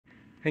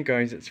Hey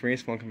guys, it's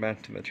Reese, welcome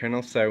back to the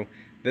channel. So,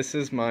 this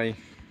is my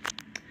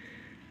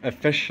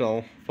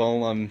official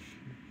full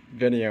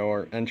video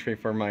or entry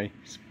for my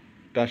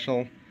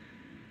special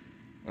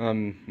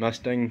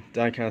Mustang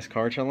diecast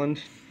car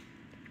challenge,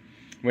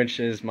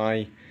 which is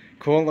my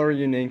cool or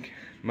unique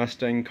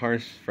Mustang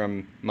cars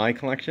from my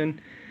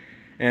collection.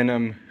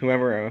 And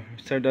whoever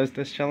also does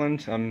this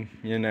challenge,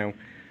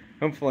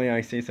 hopefully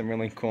I see some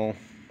really cool,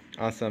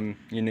 awesome,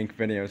 unique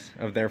videos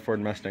of their Ford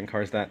Mustang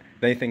cars that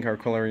they think are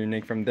cool or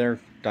unique from their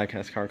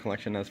diecast car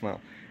collection as well.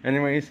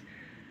 Anyways,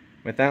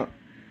 without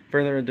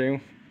further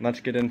ado, let's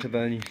get into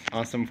the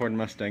awesome Ford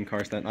Mustang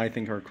cars that I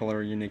think are cool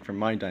or unique from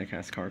my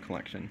diecast car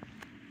collection.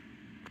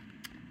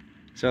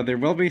 So there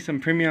will be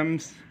some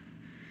premiums,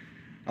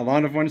 a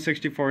lot of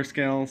 1/64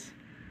 scales,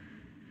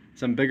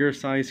 some bigger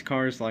size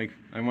cars like,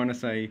 I want to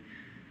say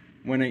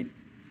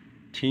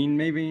 118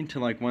 maybe to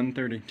like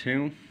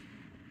 132,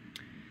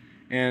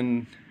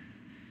 and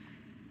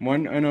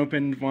one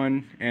unopened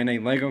one, and a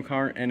Lego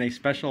car, and a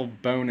special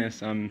bonus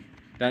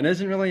that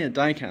isn't really a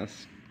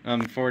diecast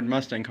Ford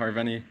Mustang car of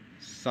any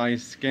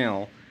size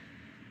scale,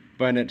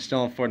 but it's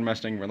still Ford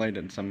Mustang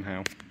related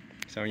somehow.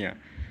 So yeah.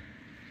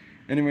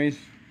 Anyways,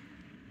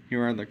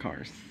 here are the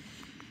cars.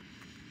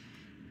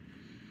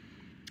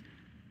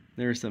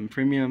 There are some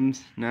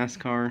premiums,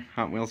 NASCAR,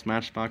 Hot Wheels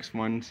Matchbox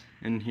ones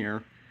in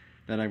here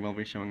that I will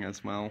be showing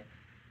as well.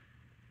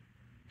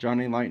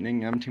 Johnny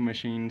Lightning, M2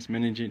 Machines,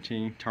 Mini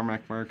GT,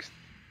 Tarmac Works,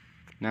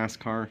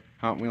 NASCAR,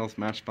 Hot Wheels,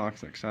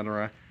 Matchbox,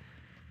 etc.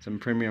 Some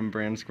premium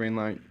brands,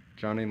 Greenlight,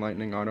 Johnny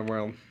Lightning, Auto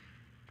World.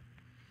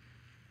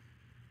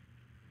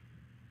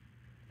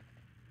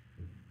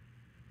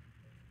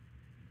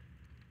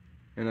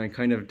 And I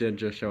kind of did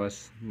just show a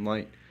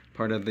slight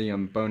part of the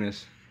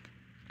bonus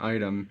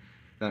item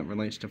that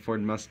relates to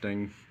Ford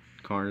Mustang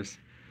cars.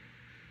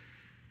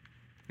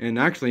 And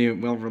actually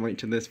it will relate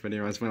to this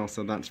video as well,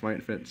 so that's why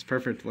it fits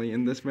perfectly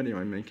in this video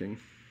I'm making.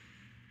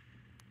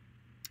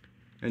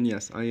 And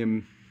yes, I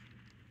am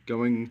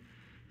going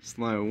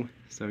slow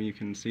so you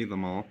can see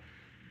them all.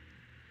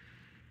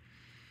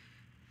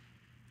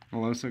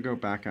 I'll also go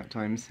back at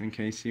times in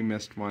case you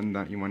missed one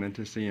that you wanted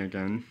to see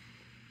again.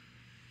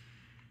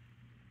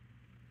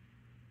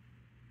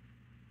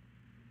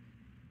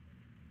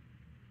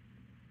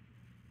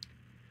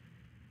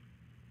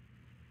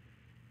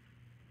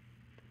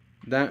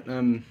 That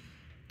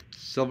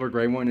silver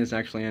gray one is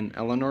actually an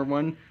Eleanor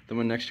one. The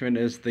one next to it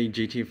is the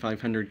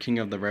GT500 King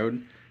of the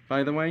Road,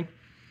 by the way.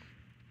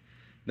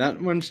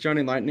 That one's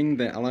Johnny Lightning.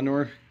 The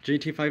Eleanor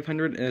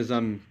GT500 is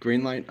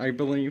Greenlight, I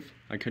believe.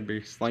 I could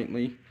be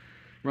slightly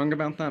wrong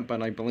about that,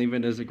 but I believe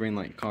it is a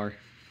Greenlight car.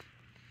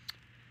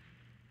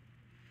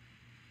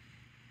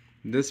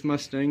 This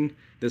Mustang,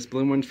 this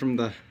blue one's from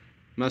the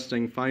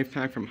Mustang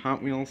 5-pack from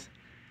Hot Wheels.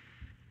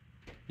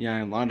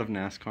 Yeah, a lot of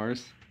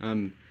NASCARs.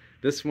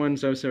 This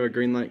one's also a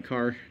Greenlight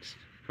car. It's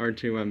hard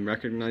to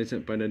recognize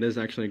it, but it is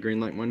actually a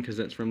Greenlight one because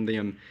it's from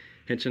the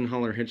Hitch and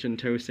Haul or Hitch and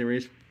Tow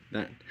series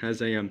that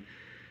has a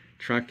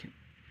truck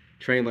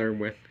trailer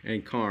with a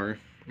car,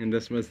 and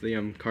this was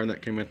the car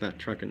that came with that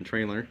truck and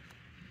trailer.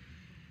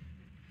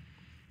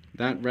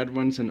 That red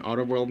one's an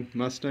Auto World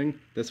Mustang.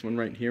 This one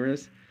right here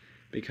is,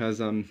 because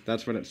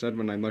that's what it said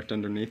when I looked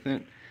underneath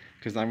it,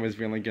 because I was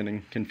really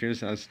getting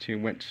confused as to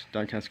which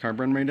diecast car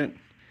brand made it.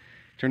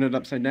 Turn it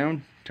upside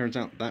down, turns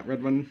out that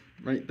red one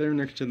right there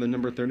next to the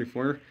number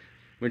 34,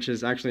 which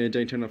is actually a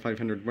Daytona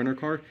 500 winter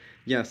car.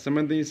 Yeah, some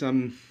of these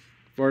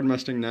Ford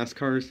Mustang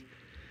NASCARs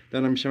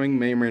that I'm showing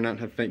may or may not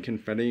have fake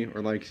confetti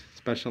or like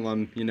special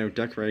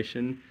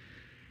decoration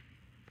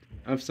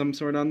of some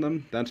sort on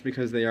them. That's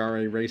because they are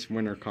a race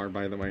winter car,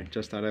 by the way.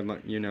 Just thought I'd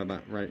let you know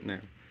that right now.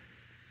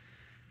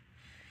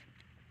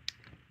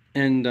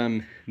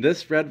 And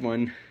this red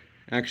one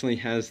actually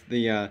has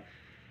the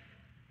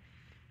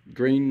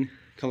green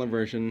color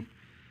version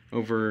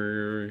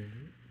over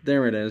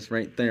there. It is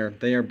right there.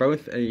 They are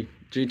both a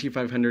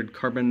GT500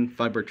 carbon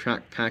fiber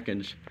track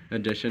package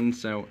edition,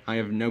 so I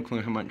have no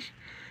clue how much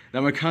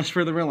that would cost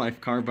for the real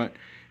life car, but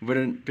it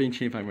wouldn't be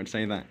cheap, I would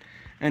say that.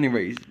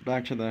 Anyways,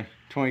 back to the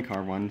toy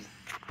car ones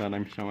that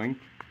I'm showing.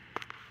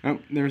 Oh,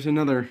 there's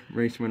another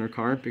race winner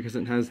car because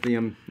it has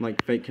the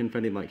like fake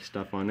confetti like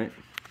stuff on it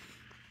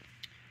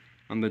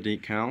on the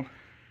decal.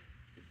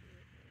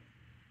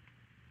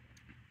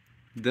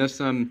 This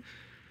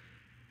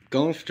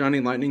Golf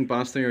Johnny Lightning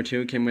Boss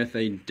 302 came with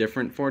a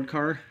different Ford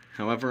car.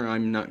 However,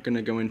 I'm not going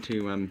to go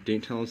into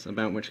details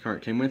about which car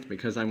it came with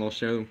because I will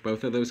show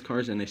both of those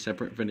cars in a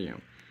separate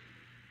video.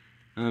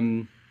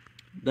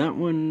 That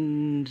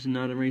one's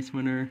not a race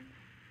winner.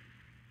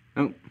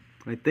 Oh,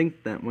 I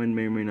think that one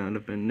may or may not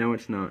have been. No,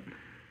 it's not.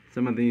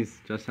 Some of these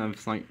just have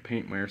slight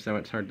paint wear, so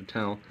it's hard to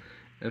tell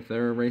if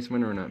they're a race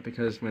winner or not,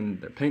 because when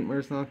the paint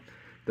wears off,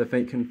 the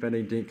fake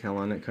confetti decal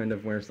on it kind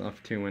of wears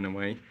off too in a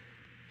way.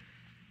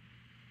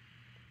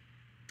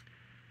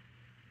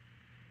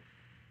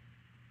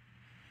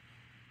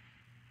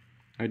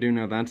 I do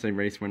know that's a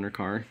race winner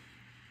car,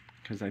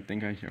 because I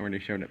think I already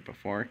showed it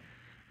before.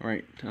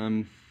 Alright,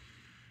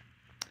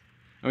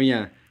 oh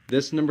yeah,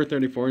 This number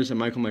 34 is a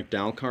Michael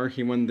McDowell car.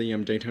 He won the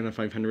Daytona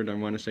 500, I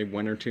want to say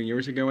 1 or 2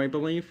 years ago, I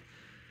believe.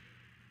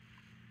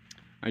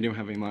 I do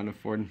have a lot of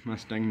Ford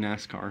Mustang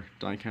NASCAR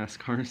diecast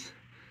cars.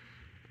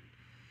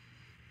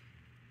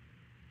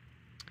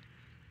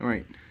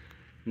 Alright,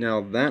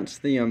 now that's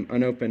the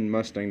unopened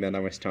Mustang that I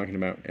was talking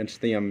about. It's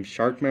the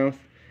Sharkmouth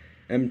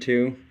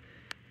M2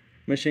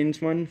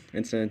 Machines one.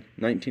 It's a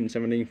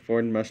 1970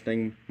 Ford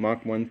Mustang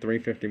Mach 1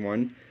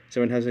 351.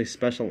 So it has a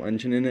special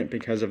engine in it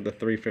because of the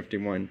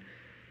 351.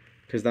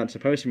 Because that's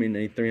supposed to mean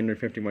a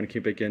 351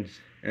 cubic inch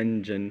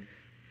engine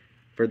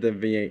for the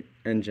V8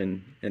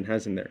 engine it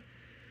has in there.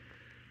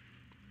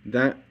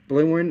 That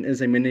blue one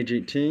is a Mini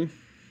GT.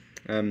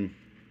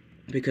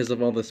 Because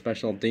of all the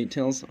special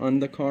details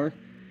on the car,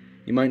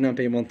 you might not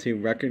be able to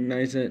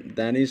recognize it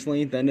that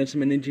easily that it's a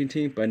Mini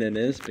GT, but it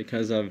is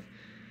because of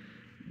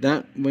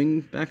that wing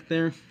back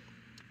there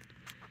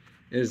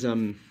is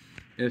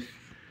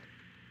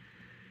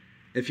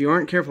if you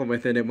aren't careful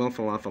with it, it will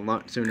fall off a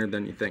lot sooner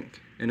than you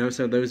think. And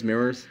also those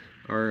mirrors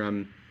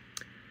are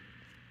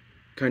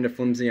kind of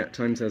flimsy at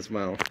times as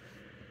well.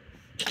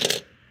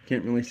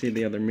 Can't really see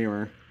the other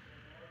mirror,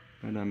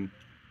 but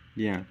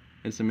yeah,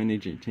 it's a Mini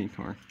GT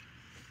car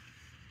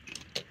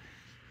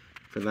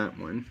for that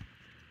one.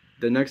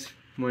 The next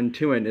one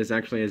to it is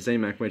actually a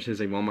Zamek, which is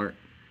a Walmart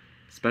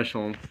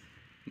special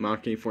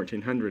Mach-E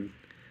 1400.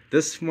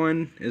 This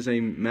one is a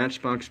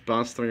Matchbox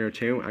Boss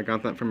 302. I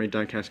got that from a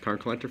diecast car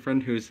collector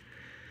friend who's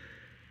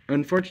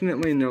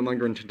unfortunately no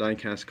longer into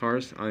diecast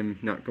cars. I'm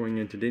not going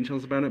into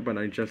details about it, but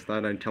I just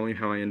thought I'd tell you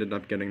how I ended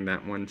up getting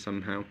that one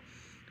somehow.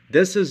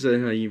 This is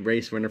a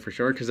race winner for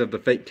sure because of the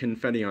fake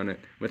confetti on it,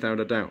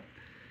 without a doubt.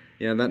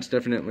 Yeah, that's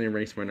definitely a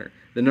race winner.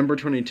 The number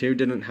 22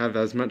 didn't have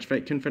as much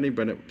fake confetti,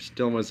 but it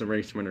still was a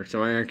race winner.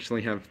 So I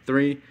actually have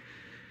 3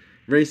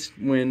 race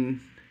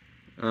win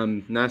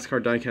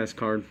NASCAR diecast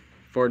card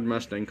Ford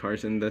Mustang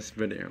cars in this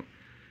video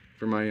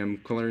for my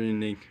Cooler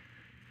Unique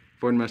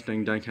Ford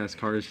Mustang diecast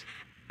cars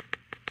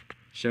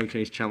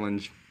showcase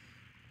challenge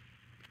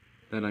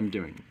that I'm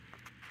doing.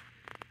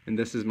 And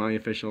this is my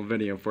official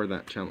video for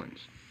that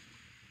challenge.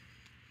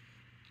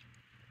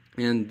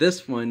 And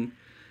this one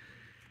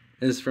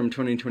is from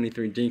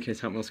 2023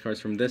 diecast Hot Wheels cars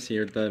from this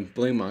year, the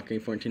blue Mach-E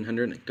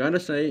 1400. Gotta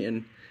say,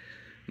 in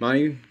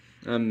my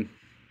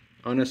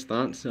honest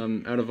thoughts,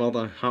 out of all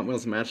the Hot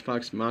Wheels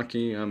Matchbox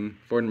Mach-E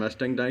Ford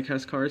Mustang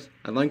diecast cars,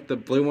 I like the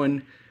blue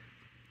one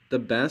the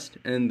best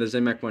and the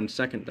Zamek one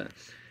second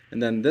best.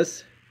 And then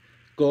this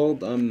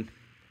gold,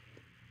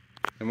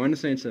 I want to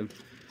say it's a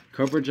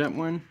Cobra Jet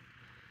one.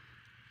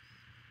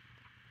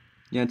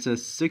 Yeah, it's a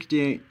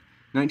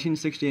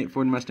 1968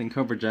 Ford Mustang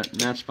Cobra Jet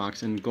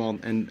Matchbox in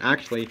gold, and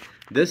actually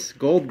this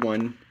gold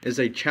one is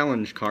a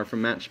challenge car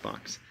from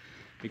Matchbox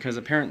because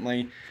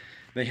apparently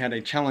they had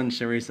a challenge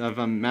series of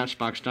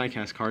Matchbox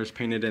diecast cars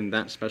painted in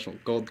that special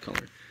gold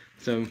color.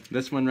 So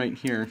this one right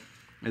here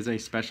is a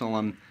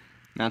special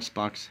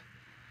Matchbox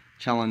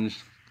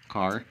challenge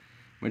car,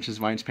 which is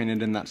why it's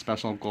painted in that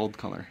special gold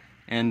color.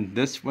 And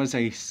this was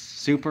a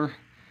super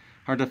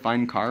hard to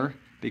find car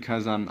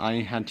because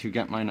I had to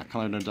get mine at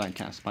Color to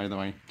Diecast, by the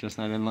way. Just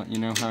thought I'd let you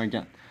know how I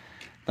get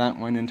that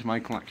one into my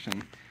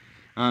collection.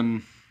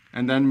 And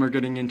then we're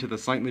getting into the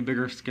slightly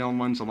bigger scale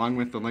ones along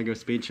with the LEGO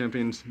Speed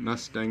Champions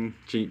Mustang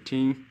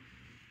GT.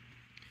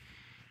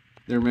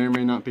 There may or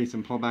may not be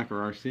some pullback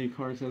or RC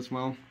cars as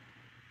well.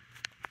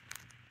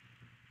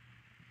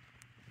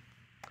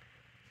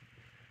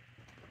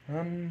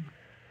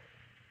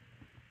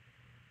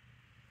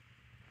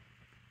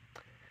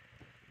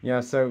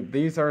 Yeah, so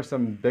these are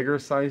some bigger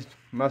sized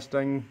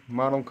Mustang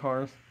model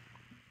cars.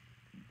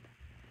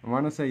 I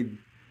want to say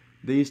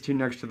these two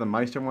next to the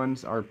Meister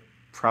ones are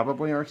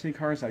probably RC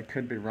cars. I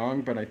could be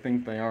wrong, but I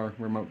think they are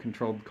remote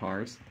controlled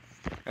cars.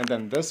 And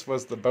then this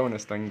was the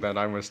bonus thing that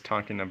I was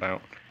talking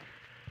about.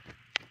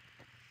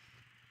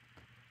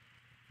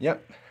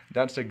 Yep,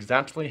 that's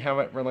exactly how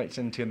it relates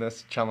into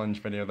this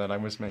challenge video that I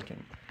was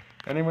making.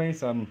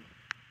 Anyways,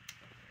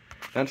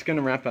 that's going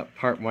to wrap up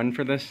part 1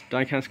 for this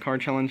diecast car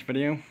challenge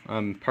video.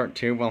 Part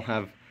 2 will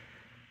have,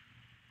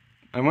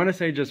 I want to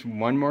say just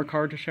one more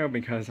car to show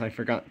because I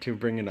forgot to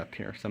bring it up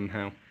here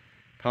somehow.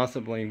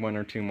 Possibly 1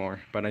 or 2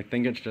 more, but I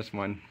think it's just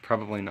 1,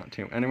 probably not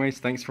 2. Anyways,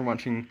 thanks for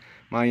watching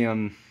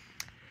my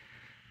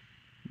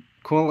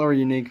cool or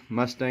unique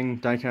Mustang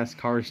diecast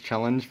cars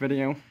challenge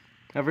video,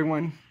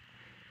 everyone.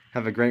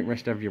 Have a great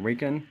rest of your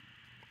weekend,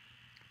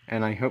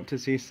 and I hope to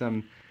see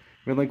some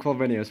really cool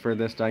videos for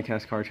this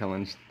diecast car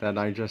challenge that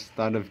I just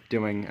thought of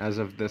doing as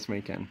of this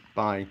weekend.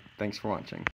 Bye. Thanks for watching.